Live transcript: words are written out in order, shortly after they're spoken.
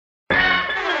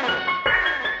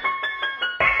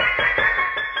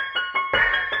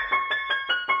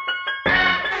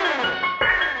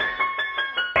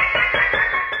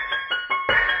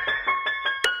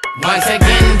Once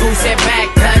again, Boosie back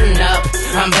cutting up.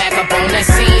 I'm back up on the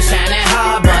scene, shining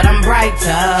hard, but I'm brighter.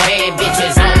 Bad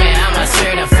bitches on me, I'm a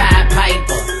certified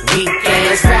piper. Weak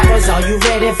ass rappers, are you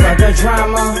ready for the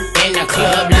drama? In the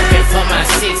club looking for my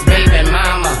 6 baby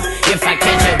mama. If I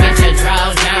catch you with your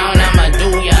drawers down, I'ma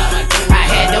do ya. I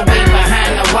had to wait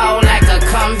behind the wall like a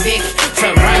convict to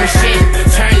run shit,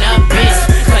 turn up bitch,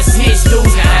 cause snitch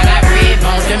dudes. Now I got red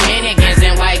bones, Dominicans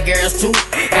and white girls too.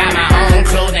 Got my own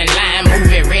clothing line,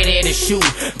 moving ready to shoot.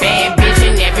 Bad bitch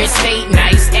in every state,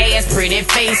 nice ass, pretty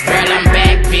face. Girl, I'm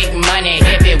back, big money,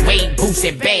 heavyweight,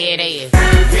 Boosie, bad ass.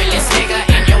 Realest nigga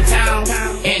in your town,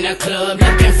 in the club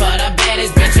looking for the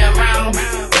baddest bitch around.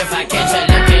 If I catch her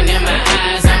looking in my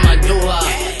eyes, I'ma do her.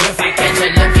 If I catch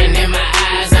her looking in my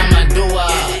eyes, I'ma do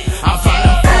her. I'm from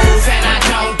the foes and I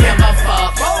don't give a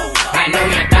fuck. I know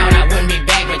you thought I wouldn't be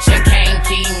back, but you can't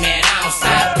keep me down.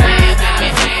 Stop playing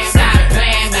with me, stop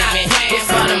playing with me. It's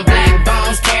for them black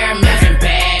bones, caramels and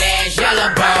badass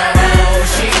yellow bones. Oh,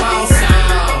 she wants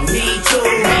some. Me too,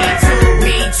 me too,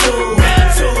 me too, me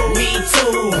too, me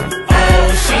too. Oh,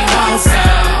 she wants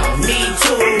some. Me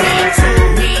too, me too,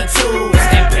 me too. It's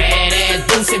that badass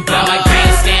Boosie blow. I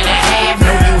can't stand to have.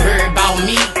 Know you heard about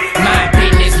me. My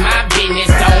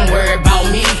business, don't worry about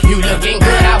me. You looking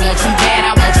good, I want you bad.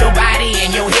 I want your body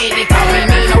and your head. They call me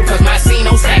Nino, cause my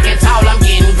Cino stacking tall. I'm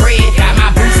getting bread. Got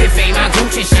my Boosie fame, my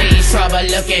Gucci shades. Trouble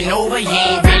looking over, you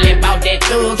ain't really about that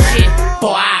thug shit.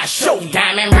 Boy, I show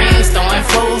diamond rings, throwing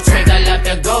fools, twinkle up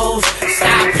the goals.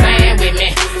 Stop playing with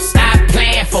me, stop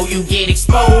playing before you get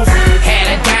exposed. Had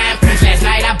a dime piece last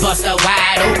night, I bust her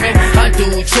wide open. A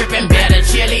dude tripping, better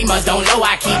chill, he must don't know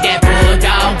I keep that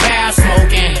bulldog barrel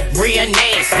smoking. Real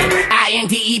nasty,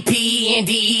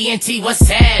 INDEPENDENT, what's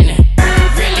happening?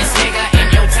 Realest nigga in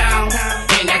your town,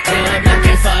 in the club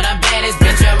looking for the baddest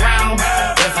bitch around.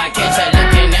 If I catch her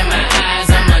looking in my eyes,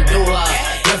 I'ma do her.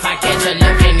 If I catch her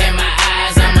looking in my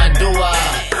eyes, I'ma do her.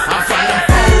 I'm from the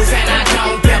foes and I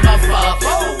don't give a fuck.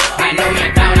 I know you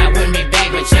thought I wouldn't be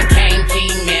back, but you can't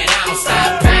keep me down.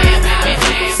 Stop playing with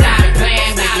me, stop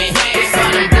playing with me. It's for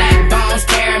them black bones,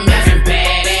 caramels and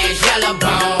badass yellow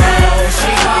bones. Oh,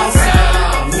 she wants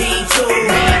some. Me too,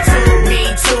 me too, me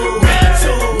too, me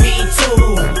too, me too.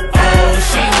 Oh,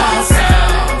 she wants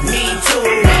some. Me too,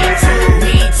 me too,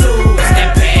 me too. It's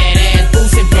that badass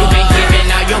Boosie blow. You been giving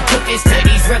all your cookies to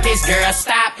these rookies, girl,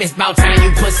 stop. It's about time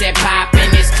you pussy pop in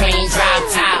this clean drop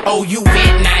top. Oh, you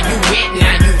wet now, you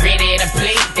ready to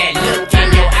play? That look in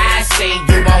your eyes say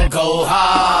you won't go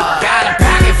hard. Got a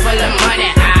pocket full of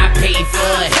money, I pay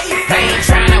for it. I ain't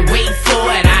tryna wait for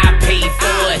it, I pay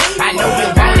for it. I know you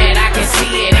want it, I can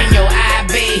see it in your eye,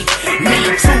 babe. Me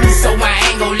too, so I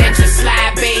ain't gon' let you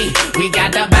slide, babe. We got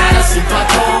the bottle super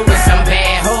cold with some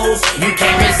bad hoes. You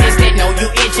can't resist it, no, you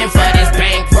itching for this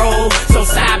bankroll. So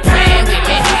stop playing with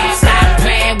me, stop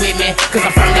playing with me, cause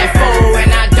I'm from that foe and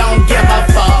I don't give a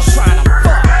fuck.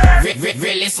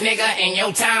 Realest nigga in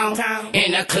your town,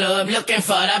 in the club looking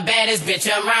for the baddest bitch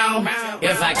around.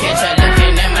 If I catch her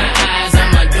looking in my eyes,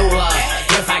 I'ma do her.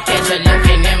 If I catch her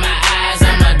looking in my eyes,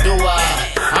 I'ma do her.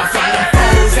 I'm from the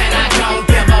foes and I don't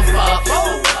give a fuck.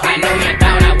 I know you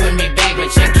thought I wouldn't be back, but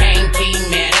you can't keep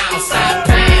me down. Stop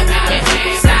playing with me,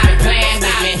 stop playing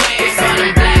with me. It's for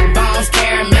them black bones,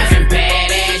 caramels and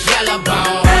badass yellow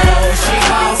bones. Oh, she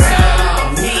wants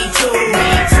some. Me too, me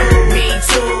too, me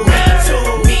too, me too,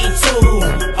 me too.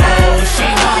 Oh, she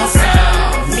wants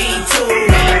some. Me too,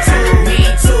 me too, me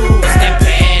too. It's that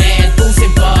badass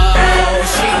Boosie boy. Oh,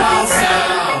 she wants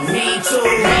some. Me too,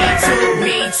 me too,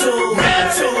 me too, me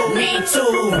too, me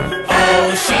too.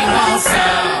 Oh, she wants some.